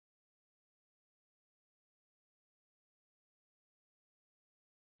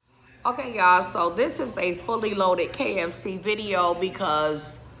Okay, y'all, so this is a fully loaded KFC video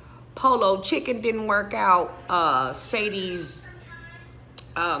because Polo Chicken didn't work out. Sadie's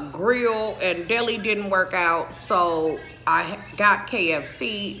grill and deli didn't work out, so I got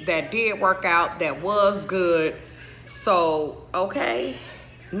KFC that did work out, that was good. So, okay,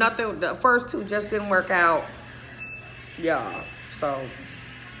 nothing, the first two just didn't work out, y'all. So,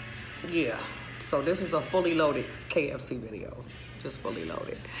 yeah. So this is a fully loaded KFC video, just fully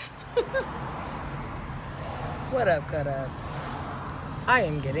loaded. What up, cut-ups? I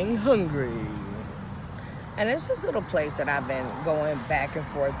am getting hungry. And it's this little place that I've been going back and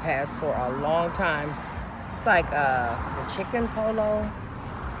forth past for a long time. It's like the chicken polo,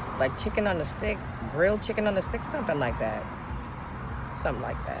 like chicken on the stick, grilled chicken on the stick, something like that. Something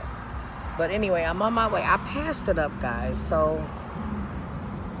like that. But anyway, I'm on my way. I passed it up, guys, so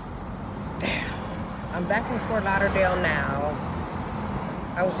damn. I'm back in Fort Lauderdale now.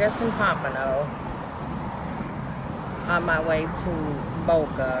 I was just in Pompano on my way to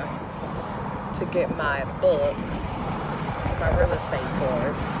Boca to get my books, my real estate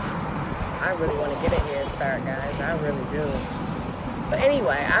course. I really want to get a head start, guys. I really do. But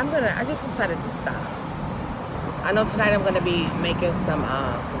anyway, I just decided to stop. I know tonight I'm gonna be making some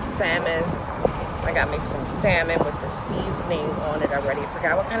salmon. I got me some salmon with the seasoning on it already. I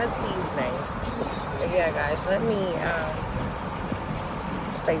forgot what kind of seasoning. But yeah, guys, let me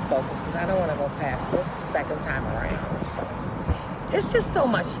stay focused because I don't want to go past this the second time around. So it's just so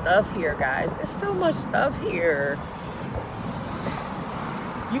much stuff here, guys. It's so much stuff here.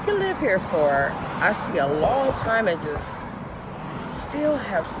 You can live here for, I see, a long time and just still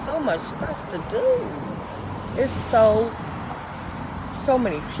have so much stuff to do. It's so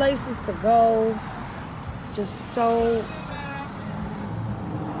many places to go. Just so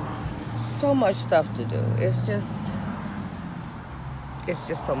much stuff to do. It's just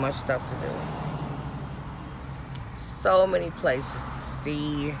so much stuff to do. So many places to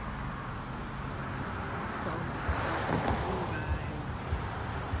see. So much stuff to do, guys.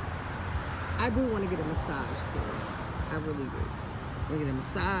 I do want to get a massage too. I really do. I want to get a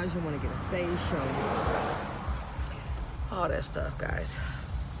massage. I want to get a facial. All that stuff, guys.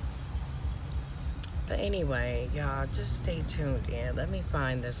 But anyway, y'all, just stay tuned in. Let me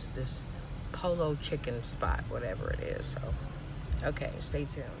find this Polo Chicken spot, whatever it is. So, okay, stay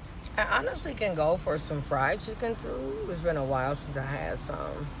tuned. I honestly can go for some fried chicken too. It's been a while since I had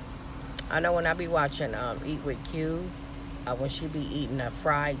some. I know when I be watching Eat with Q, when she be eating the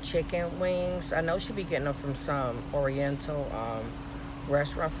fried chicken wings, I know she be getting them from some Oriental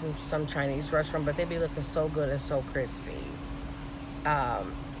restaurant, from some Chinese restaurant, but they be looking so good and so crispy.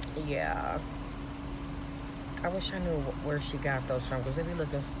 Yeah. I wish I knew where she got those from because they be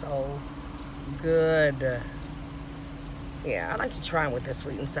looking so good. Yeah, I like to try them with the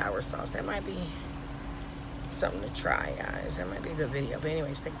sweet and sour sauce. That might be something to try, guys. That might be a good video. But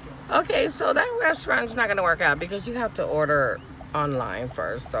anyway, stay tuned. Okay, so that restaurant's not going to work out because you have to order online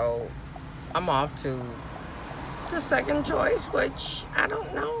first. So I'm off to the second choice, which I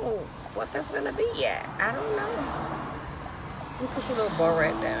don't know what that's going to be yet. I don't know. Let me put your little bow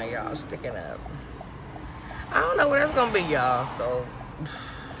right down, y'all. Sticking up. I don't know where that's gonna be, y'all. So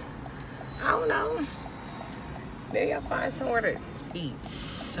I don't know. Maybe I'll find somewhere to eat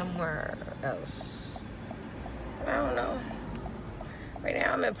somewhere else. I don't know. Right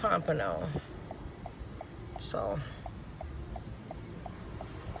now I'm in Pompano. So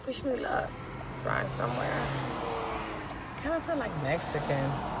wish me luck. Find somewhere. Kind of feel like Mexican.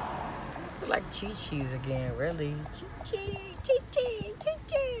 Kind of feel like Chi-Chi's again, really. Chi-Chi, Chi-Chi,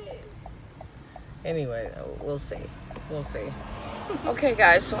 Chi-Chi. Anyway, we'll see. We'll see. Okay,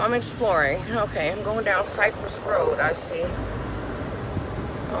 guys, so I'm exploring. Okay, I'm going down Cypress Road, I see.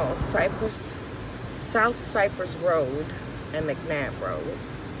 Oh, South Cypress Road and McNabb Road.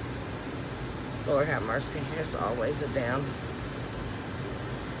 Lord have mercy. It's always a damn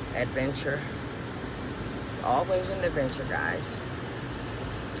adventure. It's always an adventure, guys.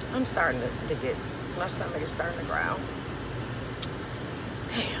 I'm starting to get, my stomach is starting to growl.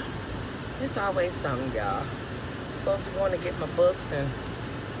 Damn. It's always something, y'all. I'm supposed to be going to get my books and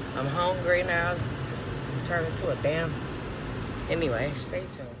I'm hungry now. Just turn into a damn. Anyway, stay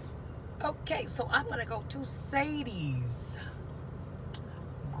tuned. Okay, so I'm gonna go to Sadie's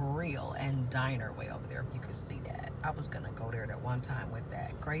Grill and Diner way over there, if you can see that. I was gonna go there that one time with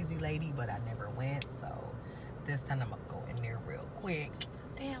that crazy lady, but I never went, so this time I'm gonna go in there real quick.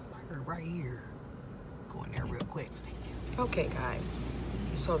 Damn burger right here. Go in there real quick, stay tuned. Okay, guys.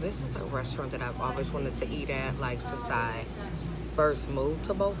 So this is a restaurant that I've always wanted to eat at, like since I first moved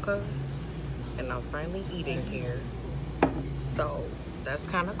to Boca, and I'm finally eating here. So that's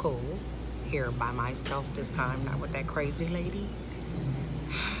kind of cool. Here by myself this time, not with that crazy lady.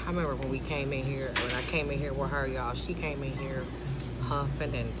 I remember when we came in here, when I came in here with her, y'all, she came in here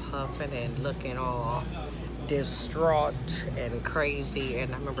huffing and puffing and looking all distraught and crazy.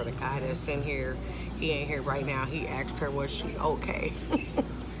 And I remember the guy that's in here, he ain't here right now, he asked her, was she okay?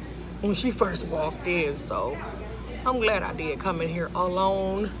 When she first walked in. So I'm glad I did come in here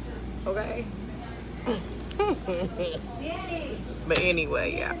alone, okay? But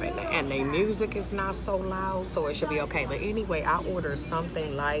anyway, yeah, and the music is not so loud, so it should be okay. But anyway, I ordered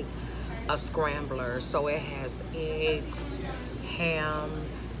something like a scrambler. So it has eggs, ham,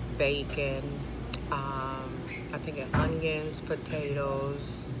 bacon, I think onions,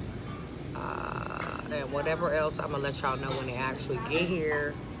 potatoes, and whatever else. I'm gonna let y'all know when they actually get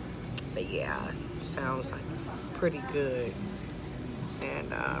here. But yeah, sounds like pretty good.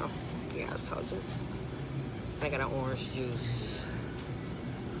 And yeah, so just, I got an orange juice.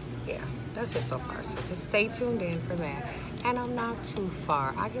 Yeah, that's it so far. So just stay tuned in for that. And I'm not too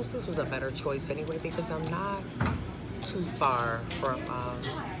far. I guess this was a better choice anyway because I'm not too far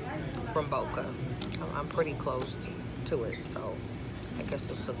from Boca. I'm pretty close to it, so I guess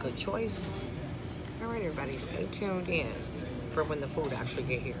it's a good choice. All right, everybody, stay tuned in for when the food actually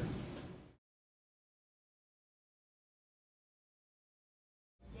get here.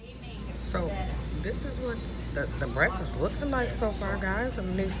 So this is what the breakfast looking like so far, guys. I'm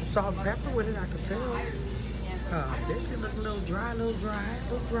gonna need some salt and pepper with it, I can tell. Biscuit look a little dry, a little dry,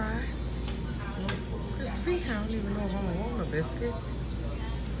 a little dry. A little crispy. I don't even know if I'm gonna want a biscuit. A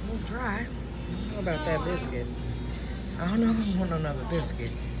little dry. I don't know about that biscuit. I don't know if I want another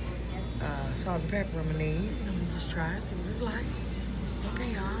biscuit. Salt and pepper I'm gonna need. I'm gonna just try it, see what it's like. Okay,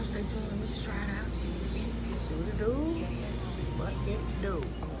 y'all, stay tuned. Let me just try it out. See what it do. See what it do.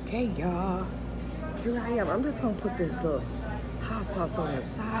 Okay, y'all. Here I am. I'm just gonna put this little hot sauce on the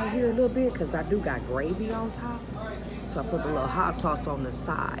side here a little bit because I do got gravy on top. So I put the little hot sauce on the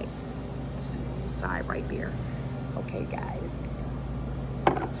side. See, the side right there. Okay, guys.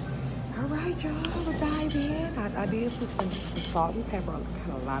 All right, y'all. We'll dive in. I did put some salt and pepper on,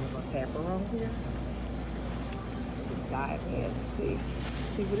 kind of a lot of pepper on here. So we'll just dive in and see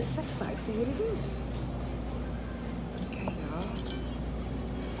what it tastes like. See what it do. Okay, y'all.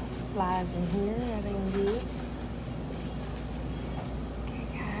 Flies in here, that ain't good. Okay,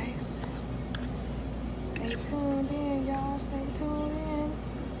 guys. Stay tuned in, y'all. Stay tuned in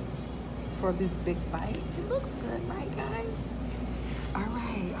for this big bite. It looks good, right, guys? All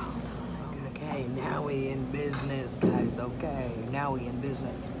right, hold on. Okay, now we in business, guys. Okay, now we in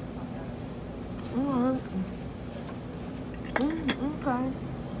business. All right. Okay.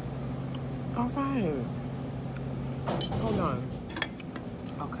 All right. Hold on.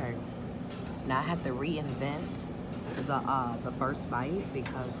 Okay, now I have to reinvent the first bite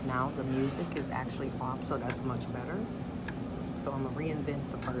because now the music is actually off, so that's much better. So I'm gonna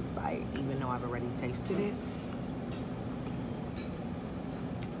reinvent the first bite, even though I've already tasted it.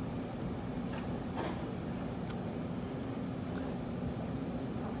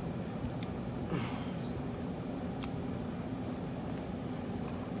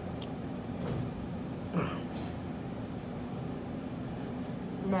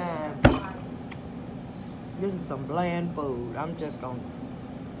 Man, this is some bland food. I'm just gonna,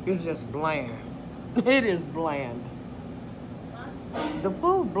 it's just bland. It is bland. The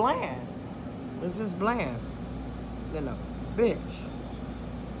food bland. It's just bland. Then a bitch.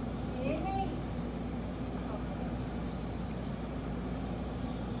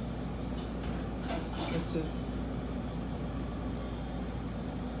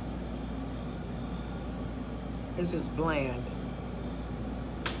 It's just, bland.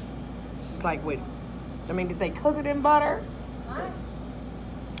 Like with, I mean, did they cook it in butter? What?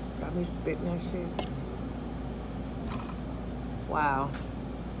 Got me spitting that shit. Wow.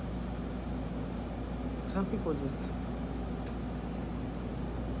 Some people just.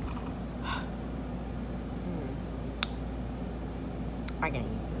 I can't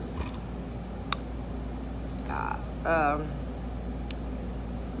eat this.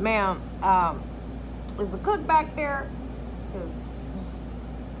 Ma'am, is the cook back there?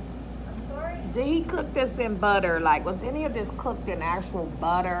 Did he cook this in butter? Like, was any of this cooked in actual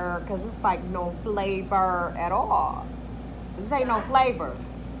butter? Because it's like no flavor at all. This ain't no flavor.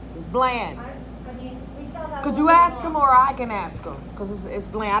 It's bland. Could you ask him or I can ask him? Because it's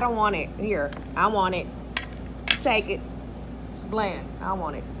bland. I don't want it. Here, I want it. Shake it. It's bland. I don't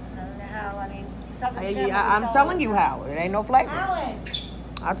want it. I don't know how. I mean, I'm telling you how. It ain't no flavor.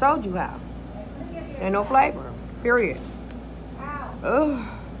 I told you how. Ain't no flavor. Period. Ugh.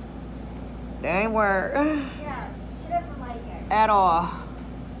 That ain't word. Yeah, she doesn't like it. at all.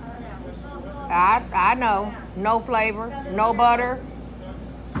 I know. No flavor, no butter.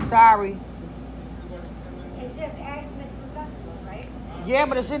 Sorry. It's just eggs mixed with vegetables, right? Yeah,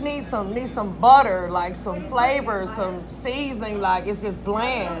 but it should need some butter, like some flavor, some seasoning. Like it's just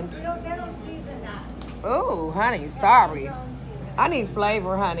bland. They don't season that. Oh, honey, sorry. I need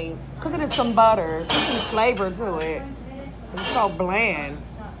flavor, honey. Cook it in some butter. Put some flavor to it. It's so bland.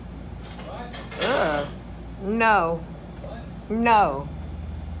 Ugh. No. No.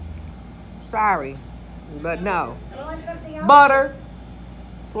 Sorry. But no. Butter.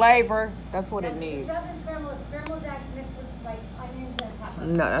 Flavor. That's what it needs. Scrambled eggs mixed with like onions and peppers.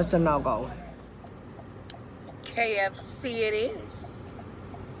 No, that's a no-go. KFC it is.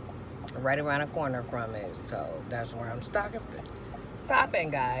 Right around the corner from it. So that's where I'm stopping,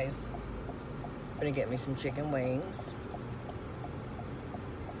 guys. Gonna get me some chicken wings.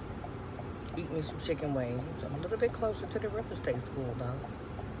 Eat me some chicken wings. I'm a little bit closer to the real estate school though.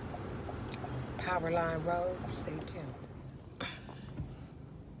 Powerline Road. Stay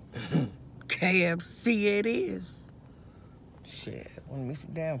tuned. KFC it is. Shit, want me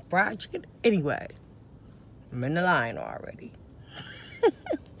some damn fried chicken? Anyway, I'm in the line already.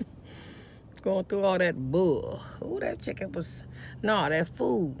 Going through all that bull. Oh, that chicken was... No, that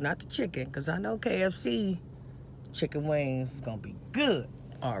food, not the chicken. Because I know KFC chicken wings is going to be good.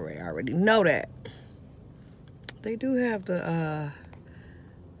 I already know that. They do have the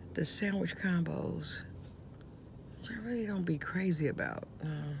sandwich combos, which I really don't be crazy about.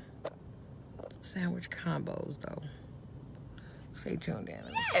 Sandwich combos, though. Stay tuned in.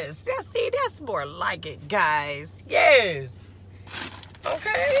 Yes, that's more like it, guys. Yes.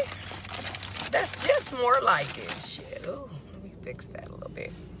 Okay. That's just more like it. Shit. Ooh, let me fix that a little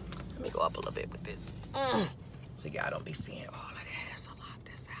bit. Let me go up a little bit with this. So y'all don't be seeing all of that. That's a lot.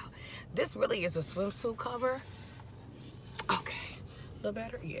 This out. This really is a swimsuit cover. Okay. A little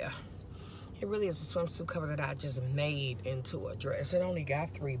better? Yeah. It really is a swimsuit cover that I just made into a dress. It only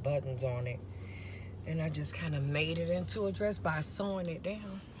got 3 buttons on it. And I just kind of made it into a dress by sewing it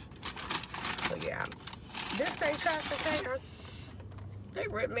down. So yeah. This they tried to take her. They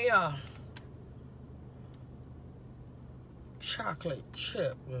ripped me off. Chocolate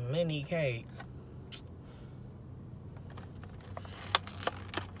chip mini cake.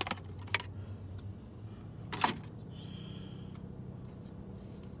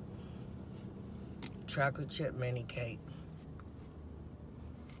 Chocolate chip mini cake.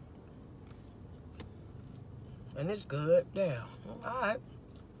 And it's good. Damn. Alright.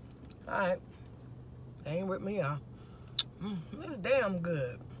 Alright. They ain't ripped me off. It's damn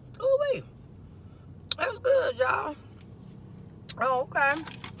good. Ooh wee. That's good, y'all. Oh, okay.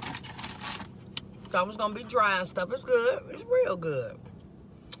 So I was gonna be dry and stuff. It's good. It's real good.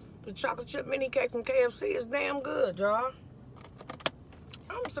 The chocolate chip mini cake from KFC is damn good, y'all.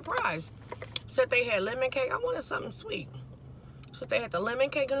 I'm surprised. Said they had lemon cake. I wanted something sweet. So they had the lemon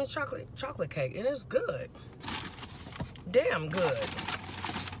cake and the chocolate cake, and it's good. Damn good.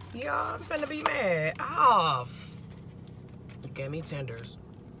 Y'all finna be mad. Off. Gave me tenders.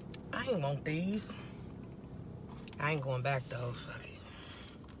 I ain't want these. I ain't going back though. Fuck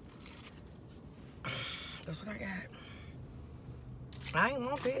it. That's what I got. I ain't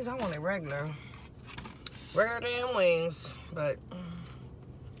want these. I wanted regular damn wings. But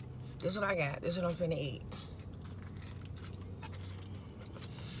this is what I got. This is what I'm finna eat.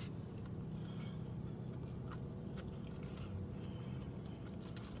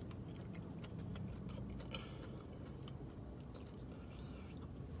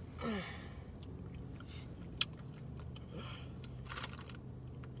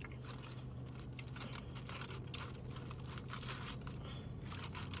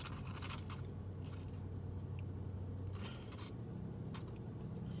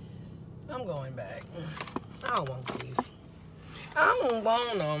 I'm going back. I don't want these. I don't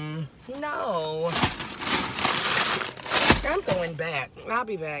want them. No. I'm going back. I'll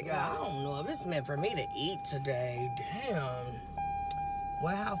be back. I don't know if it's meant for me to eat today. Damn.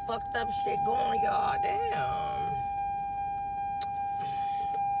 Well, how fucked up shit going, y'all. Damn.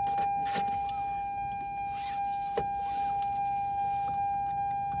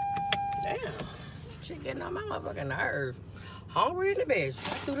 Damn. Shit getting on my motherfucking nerves. Hungry in the bitch.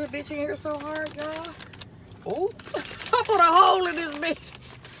 I threw this bitch in here so hard, y'all. Oops. I put a hole in this bitch.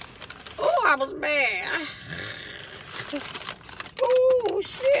 Oh, I was mad. Oh,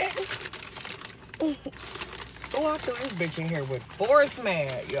 shit. Oh, I threw this bitch in here with force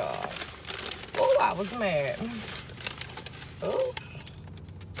mad, y'all. Oh, I was mad. Oh.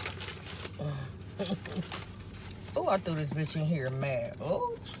 Oh, I threw this bitch in here mad.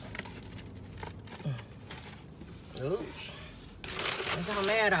 Oops. Oops. how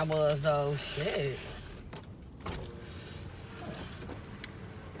mad I was, though. Shit.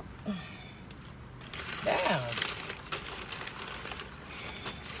 Damn.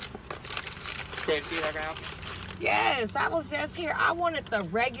 KFC, how can I help you? Yes, I was just here. I wanted the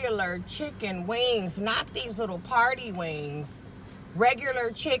regular chicken wings, not these little party wings.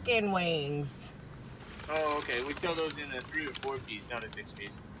 Regular chicken wings. Oh, okay. We sell those in a 3 or 4 piece, not a 6 piece.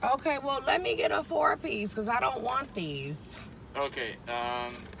 Okay, well, let me get a 4-piece because I don't want these. Okay,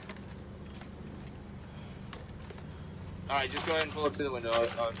 alright, just go ahead and pull up to the window.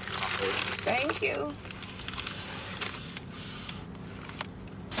 Thank you.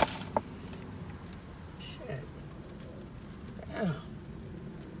 Shit. Damn.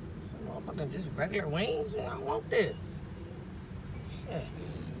 Some motherfucking just regular wings. I want this. Shit.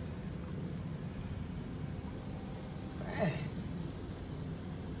 Hey.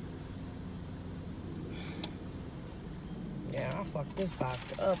 Yeah, I fucked this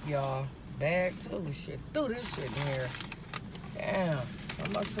box up, y'all. Bag too. Shit, threw this shit in here. Damn,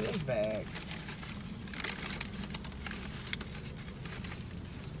 so much for this bag.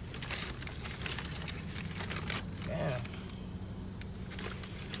 Damn.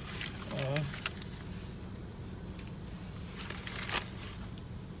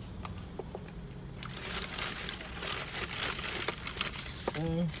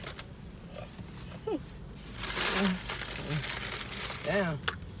 Damn.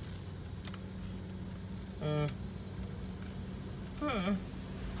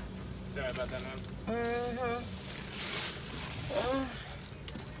 Sorry about that, ma'am.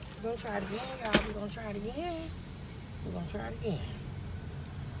 We're gonna try it again, y'all. We're gonna try it again. We're gonna try it again.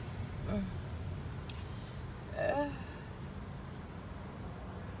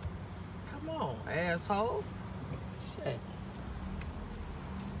 Come on, asshole. Shit.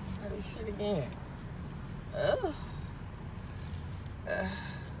 Try this shit again.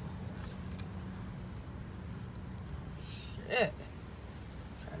 Shit.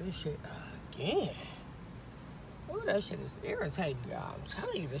 Try this shit again. Oh, that shit is irritating, y'all. I'm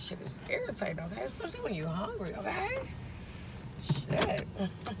telling you, this shit is irritating, okay? Especially when you're hungry, okay? Shit.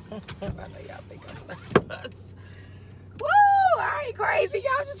 I know y'all think I'm nuts. Woo! I ain't crazy.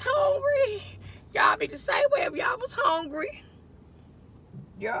 Y'all just hungry. Y'all be the same way if y'all was hungry.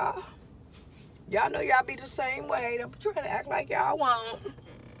 Y'all know y'all be the same way. Don't try to act like y'all won't.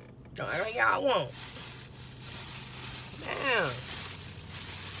 Don't act like y'all won't. Damn.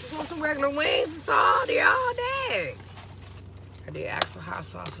 Just want some regular wings. It's all day. I did ask for hot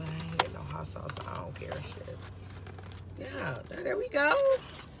sauce, but I ain't get no hot sauce. I don't care. Shit. Yeah, there we go.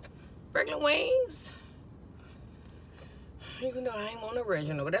 Regular wings. Even though I ain't want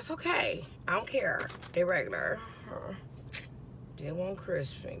original, but that's okay. I don't care. They regular. Did want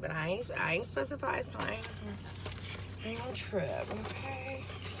crispy, but I ain't specified, so I ain't gonna trip, okay?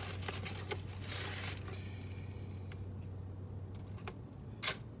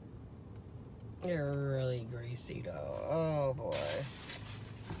 They're really greasy though. Oh boy.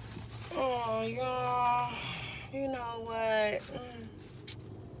 Oh y'all. You know what?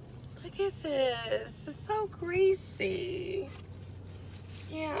 Look at this. It's so greasy.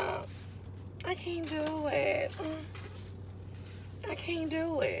 Yeah. I can't do it. I can't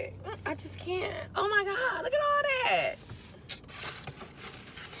do it. I just can't. Oh my God, look at all that.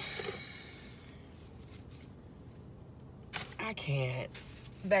 I can't.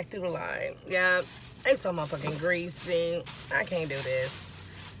 Back to the line. Yeah, it's so motherfucking greasy. I can't do this.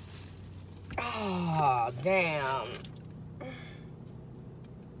 Oh, damn.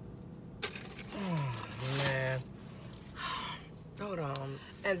 Oh, man. Hold on.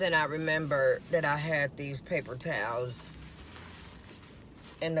 And then I remembered that I had these paper towels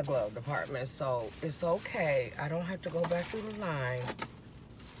in the glove department, so it's okay. I don't have to go back through the line.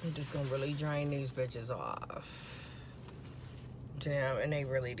 I'm just gonna really drain these bitches off. Damn, and they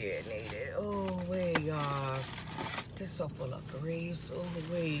really did need it. Oh, wait, y'all. This so full of grease. Oh,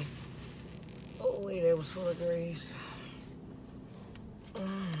 wait. Oh, wait, it was full of grease.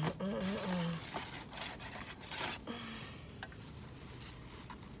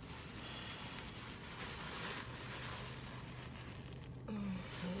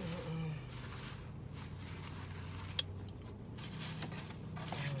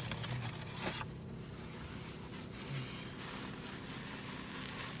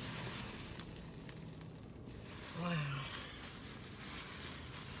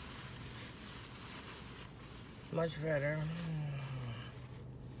 Much better.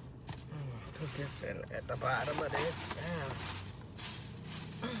 Put this in at the bottom of this.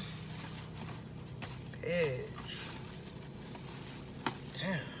 Damn. Pitch.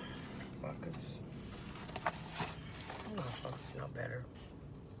 Damn. Fuckers. I'm not fuckers no better.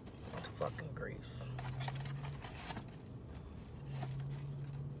 Fucking grease.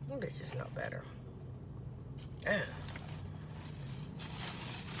 Them bitches know better. Damn.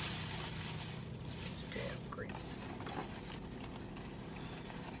 Damn grease.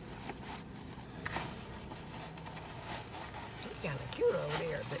 It's kind of cute over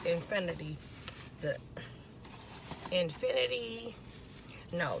there. The Infinity. The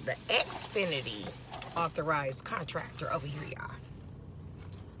Xfinity authorized contractor over here, y'all.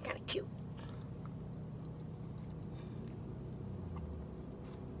 Kind of cute.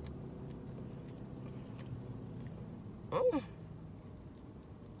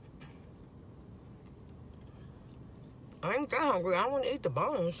 I ain't that hungry. I want to eat the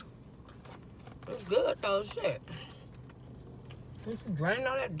bones. It's good though, shit. Just drain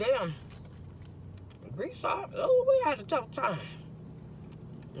all that damn grease off. Oh, we had a tough time.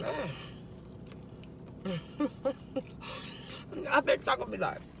 Man. I bet y'all gonna be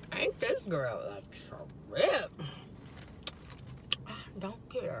like, ain't this girl like so rip? I don't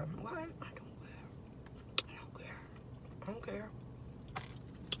care. What? I don't care. I don't care. I don't care.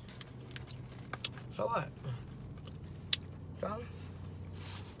 So what? So,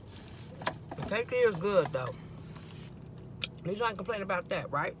 the cake is good though. At least I ain't complaining about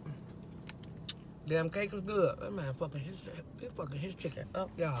that, right? Damn cake is good. That man fucking his chicken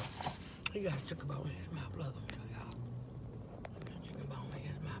up, y'all. He got his chicken bone in his mouth. Look at me, y'all. Chicken bone in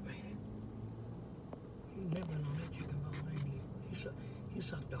his mouth, ain't it? He nibbling on that chicken bone, ain't he? He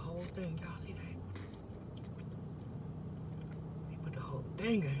sucked the whole thing, y'all see that? He put the whole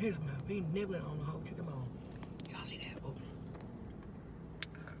thing in his mouth. He nibbling on the whole chicken bone. Y'all see that? Oh.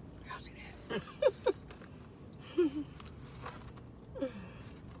 Y'all see that?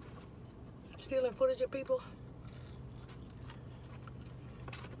 Stealing footage of people?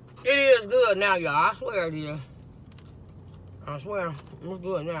 It is good now, y'all. I swear it is. I swear. It's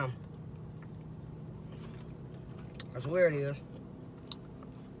good now. I swear it is.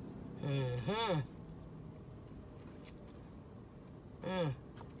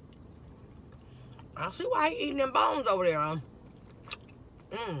 I see why he eating them bones over there, huh?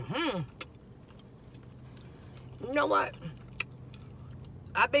 You know what?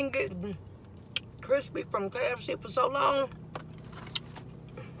 I've been getting crispy from KFC for so long.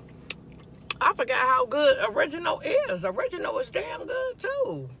 I forgot how good original is. Original is damn good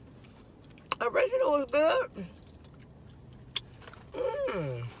too. Original is good.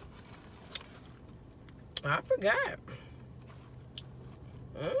 I forgot.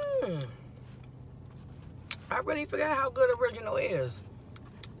 I really forgot how good original is.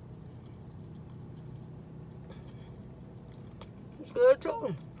 It's good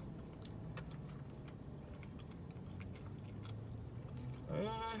too.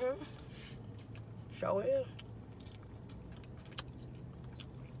 Sure is.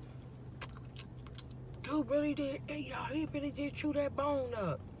 Dude really did, hey y'all, he really did chew that bone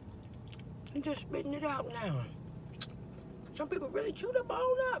up. He just spitting it out now. Some people really chew the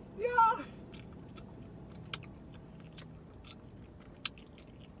bone up, y'all.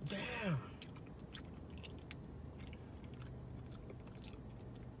 Damn.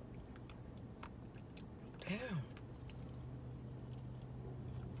 Damn.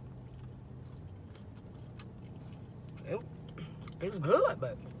 It's good,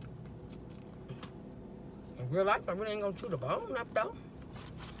 but in real life, I really ain't gonna chew the bone up though.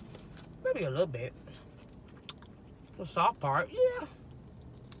 Maybe a little bit. The soft part, yeah.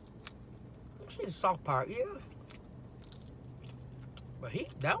 See the soft part, yeah. But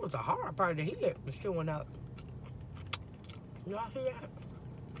that was the hard part that he was chewing up. Y'all see that?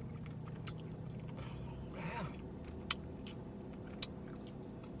 Damn.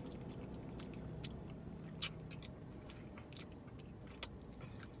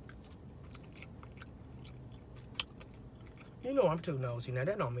 You know I'm too nosy now.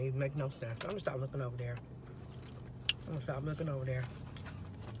 That don't mean make no sense. I'm gonna stop looking over there. I'm gonna stop looking over there.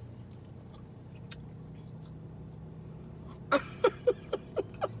 I'm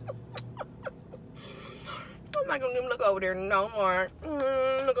not gonna even look over there no more.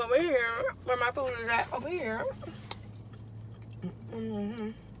 Look over here. Where my food is at? Over here.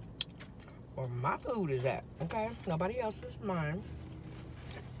 Where my food is at. Okay? Nobody else's. Mine.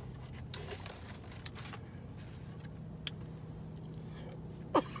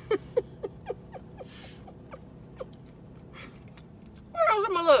 Where else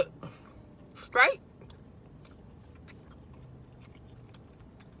am I look? Straight?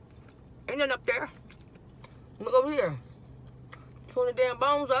 Ain't nothing up there. Look over here. 20 damn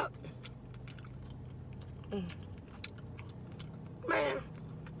bones up. Man.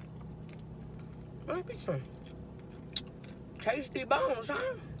 Let me some. Tasty bones, huh?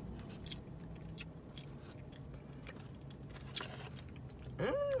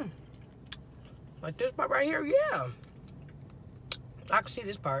 Like this part right here, yeah. I can see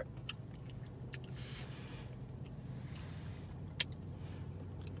this part.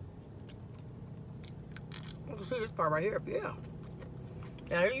 I can see this part right here, yeah.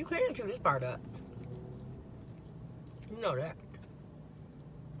 Now you can chew this part up. You know that.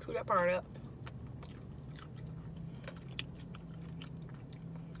 Chew that part up.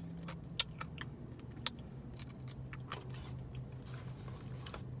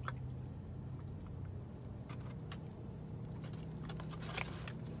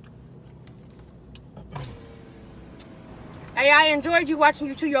 Hey, I enjoyed you watching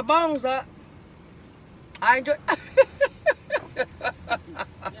you chew your bones up. I enjoy. Yeah,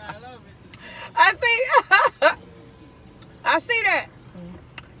 I love it. I see. I see that.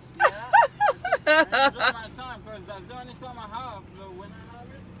 Yeah, I enjoy my time because that's the only time I have. So when I have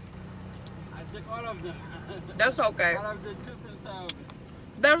it, I take all of them. That's okay. All of the juice inside of it.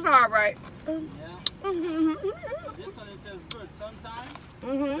 That's all right. Yeah. This one it tastes good. Sometimes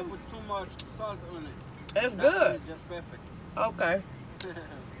they put too much salt on it. It's That one good. is just perfect. Okay.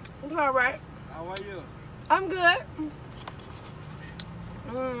 It's all right. How are you? I'm good.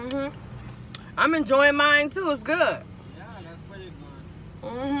 I'm enjoying mine too. It's good. Yeah, that's pretty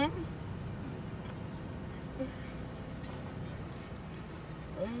good.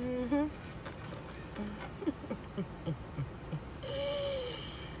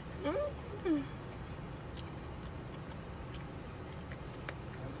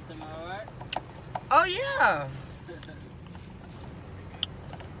 Everything all right? Oh yeah.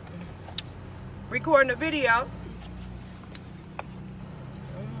 Recording the video.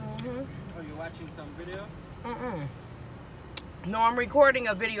 Oh, you watching some video? No, I'm recording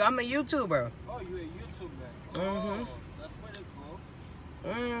a video. I'm a YouTuber. Oh, you a YouTuber? Oh, that's pretty cool.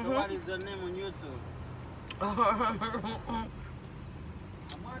 So what is the name on YouTube? I'm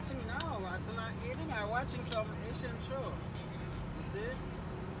watching now. As I'm not eating, I'm watching some Asian show. You see?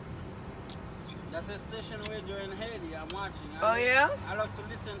 That's a station radio in Haiti. I'm watching. Oh, yeah? I love to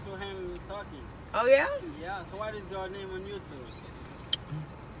listen to him talking. Oh yeah? Yeah, so what is your name on YouTube?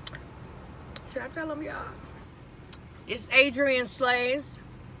 Should I tell them, y'all? It's Adrienne Slays.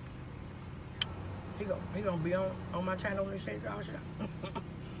 He gonna be on my channel and shit, y'all.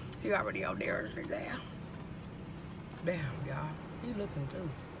 He already out there. There. Damn, y'all. He looking too.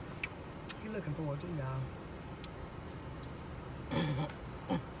 He looking forward to y'all.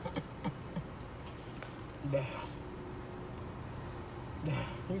 Damn. Damn.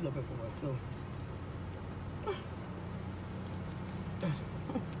 He looking forward too.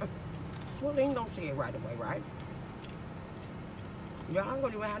 Well, they ain't gonna see it right away, right? Y'all, I'm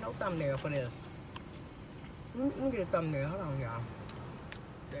gonna even have no thumbnail for this. Let me get a thumbnail. Hold on, y'all.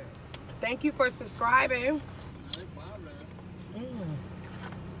 Thank you for subscribing. No problem.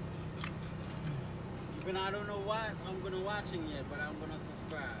 Even I don't know what I'm gonna watching yet, but I'm gonna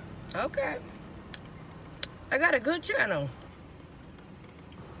subscribe. Okay. I got a good channel.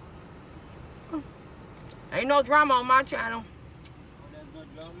 Ain't no drama on my channel. Oh, there's no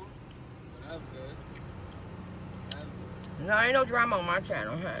drama? Well, that's good. That's good. No, ain't no drama on my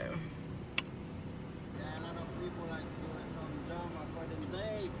channel, hey. Yeah, a lot of people like doing some drama for them.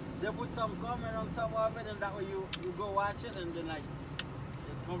 They put some comment on top of it, and that way you go watch it, and then like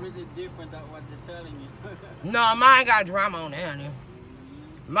it's completely different than what they're telling you. No, mine got drama on it, honey.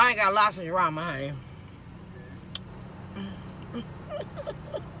 Mine got lots of drama, honey.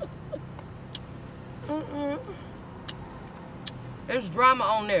 There's drama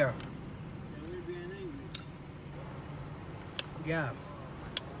on there. Yeah.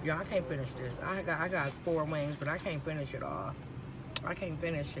 Yeah, I can't finish this. I got 4 wings, but I can't finish it all. I can't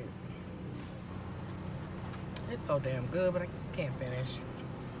finish it. It's so damn good, but I just can't finish.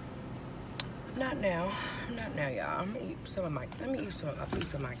 Not now. Not now, y'all. I'm gonna eat some of my a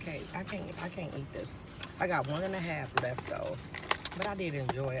piece of my cake. I can't eat this. I got 1.5 left though. But I did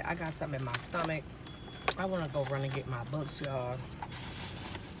enjoy it. I got something in my stomach. I wanna go run and get my books, y'all.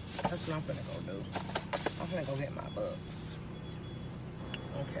 That's what I'm finna go do. I'm finna go get my books.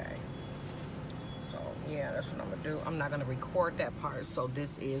 Okay. So yeah, that's what I'm gonna do. I'm not gonna record that part, so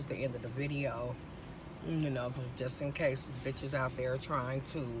this is the end of the video. You know, because just in case there's bitches out there trying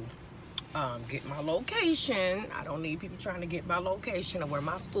to get my location. I don't need people trying to get my location of where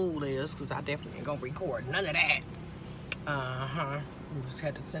my school is, because I definitely ain't gonna record none of that. We just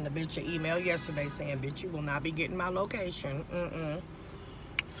had to send a bitch an email yesterday saying, bitch, you will not be getting my location.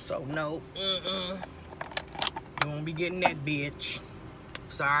 So no, you won't be getting that, bitch.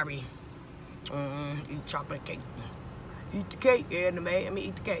 Sorry. Eat chocolate cake. Eat the cake, yeah, the man. Let me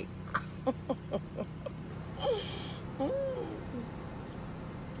eat the cake.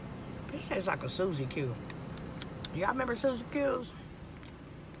 This tastes like a Suzy Q. Y'all remember Suzy Q's?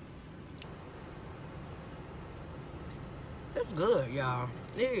 It's good, y'all.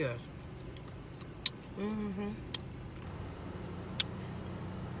 It is.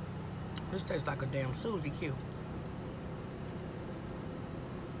 This tastes like a damn Suzy Q.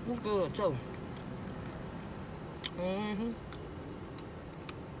 It's good too.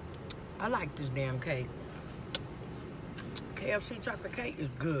 I like this damn cake. KFC chocolate cake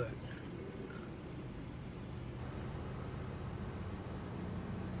is good.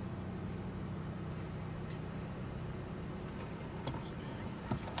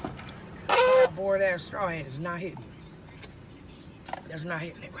 Bored ass straw hat is not hitting. That's not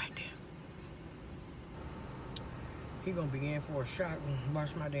hitting it right there. He gonna be in for a shot and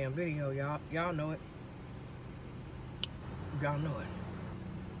watch my damn video, y'all. Y'all know it. Y'all know it.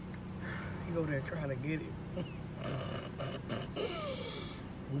 He go there trying to get it.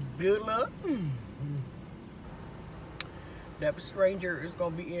 Good luck. That stranger is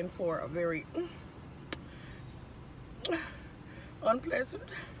gonna be in for a very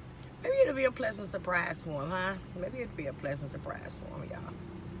unpleasant. Maybe it'll be a pleasant surprise for him, huh? Maybe it'll be a pleasant surprise for him, y'all.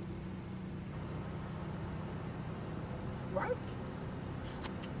 Right?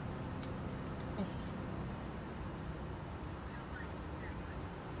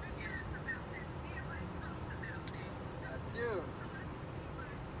 That's you.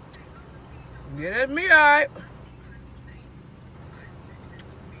 Yeah, that's me, all right.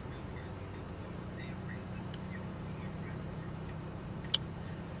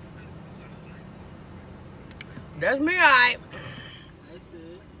 That's me, all right. That's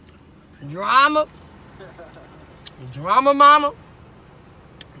it. Drama. Drama mama.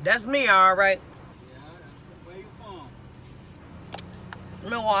 That's me, all right. Yeah, where you from?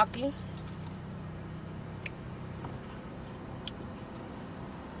 Milwaukee.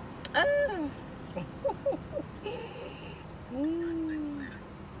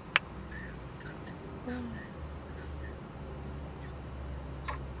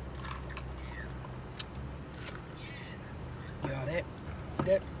 Y'all, that,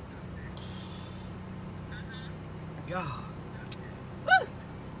 y'all,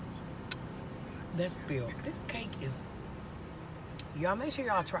 that spill. This cake is, y'all make sure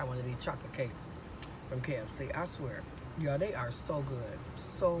y'all try one of these chocolate cakes from KFC. I swear, y'all, they are so good.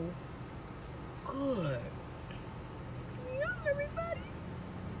 So good. Y'all, everybody.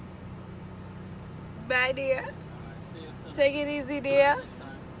 Bye, dear. Take it easy, dear.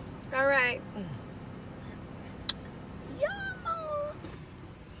 All right. Yum.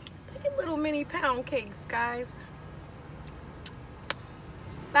 Look at little mini pound cakes, guys.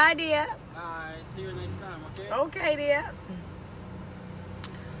 Bye, dear. Bye. See you next time, okay? Okay, dear.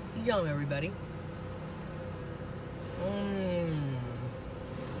 Yum, everybody.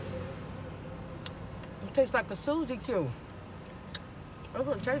 It tastes like the Suzy Q. That's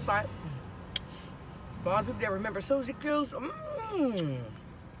what it tastes like. A lot of people that remember Suzy Q's. Should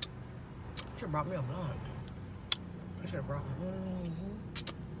have brought me a blunt. I should have brought me.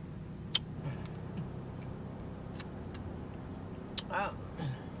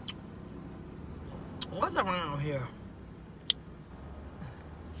 What's around here?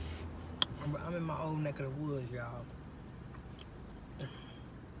 I'm in my old neck of the woods, y'all.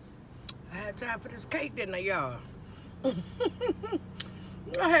 I had time for this cake, didn't I, y'all?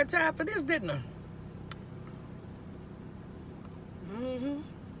 I had time for this, didn't I?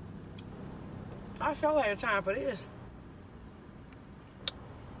 I sure had time for this.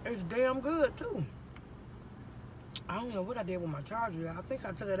 It's damn good, too. I don't know what I did with my charger. I think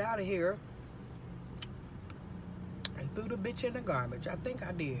I took it out of here and threw the bitch in the garbage. I think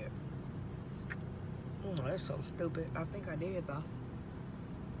I did. Oh, that's so stupid. I think I did, though.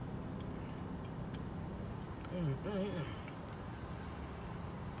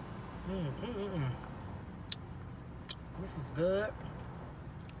 This is good.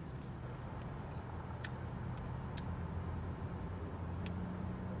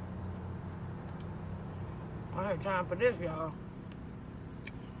 I had time for this, y'all.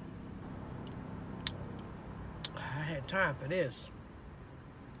 I had time for this.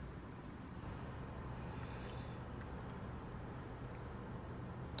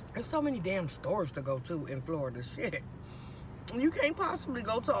 There's so many damn stores to go to in Florida. Shit. You can't possibly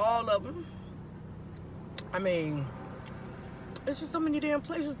go to all of them. I mean, there's just so many damn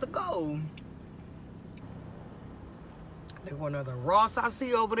places to go. There's one other Ross I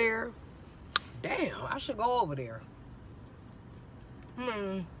see over there. Damn, I should go over there.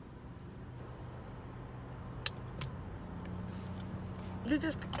 You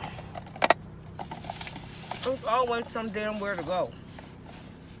just, there's always some damn where to go.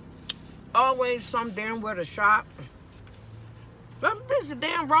 Always some damn where to shop. This is a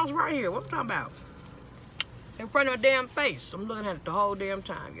damn Ross right here. What I'm talking about? In front of a damn face. I'm looking at it the whole damn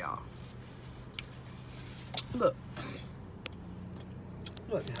time, y'all. Look.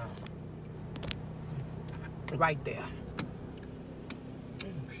 Look, y'all. Right there. Oh,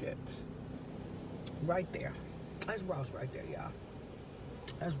 shit. Right there. That's Ross right there, y'all.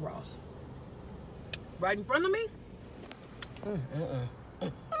 That's Ross. Right in front of me?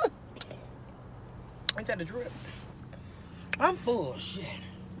 Ain't that the trip? I'm bullshit.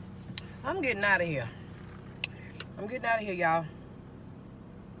 I'm getting out of here. I'm getting out of here, y'all.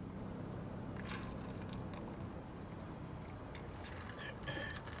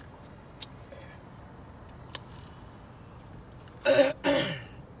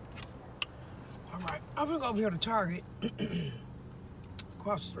 Alright, I'm gonna go over here to Target.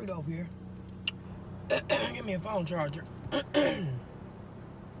 Across the street over here. Give me a phone charger.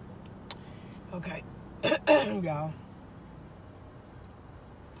 Okay. Y'all.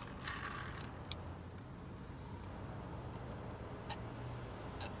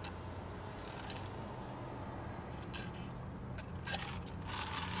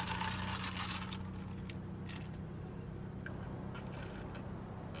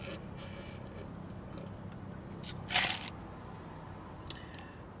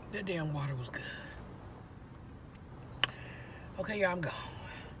 That damn water was good. Okay, y'all, I'm gone.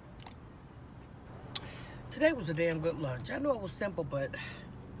 Today was a damn good lunch. I know it was simple, but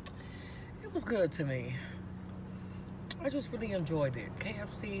it was good to me. I just really enjoyed it.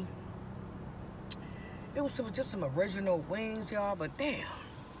 KFC. It was just some original wings, y'all, but damn,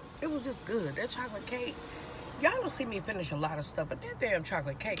 it was just good. That chocolate cake, y'all don't see me finish a lot of stuff, but that damn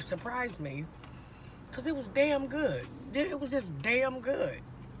chocolate cake surprised me because it was damn good. It was just damn good.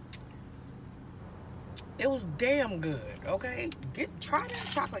 It was damn good, okay? Try that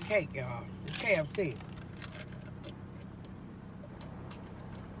chocolate cake, y'all. KFC.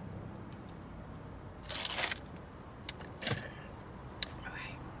 All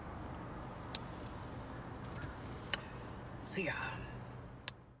right. See y'all.